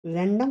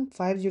Random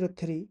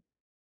 503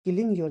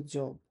 killing your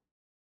job.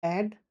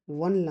 Add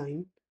one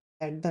line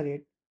at the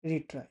rate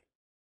retry.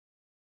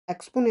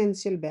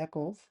 Exponential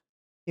backoff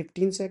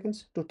 15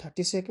 seconds to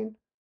 30 seconds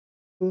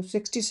to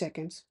 60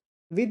 seconds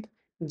with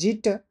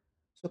jitter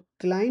so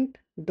client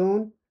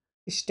don't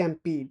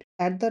stampede.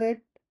 At the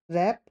rate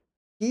wrap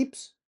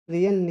keeps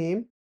real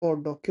name or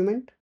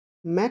document.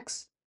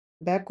 Max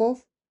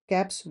backoff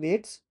caps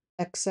waits.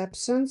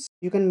 Exceptions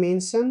you can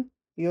mention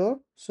your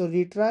so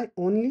retry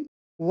only.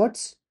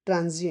 What's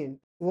transient?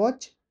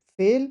 Watch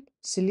fail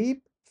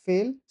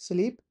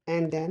sleep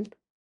and then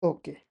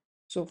okay.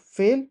 So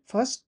fail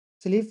first,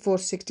 sleep for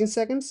 16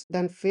 seconds,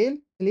 then fail,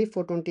 sleep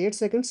for 28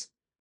 seconds,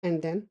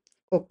 and then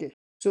okay.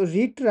 So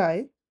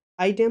retry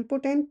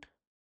idempotent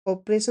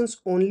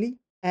operations only.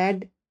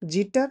 Add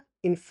jitter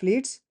in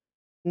fleets.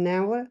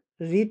 Never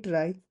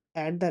retry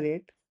at the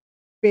rate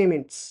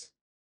payments.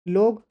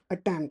 Log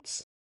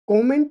attempts.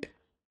 Comment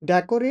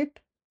decorate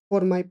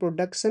for my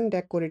production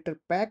decorator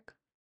pack.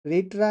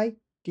 Retry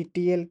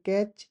TTL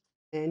catch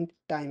and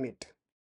timeit.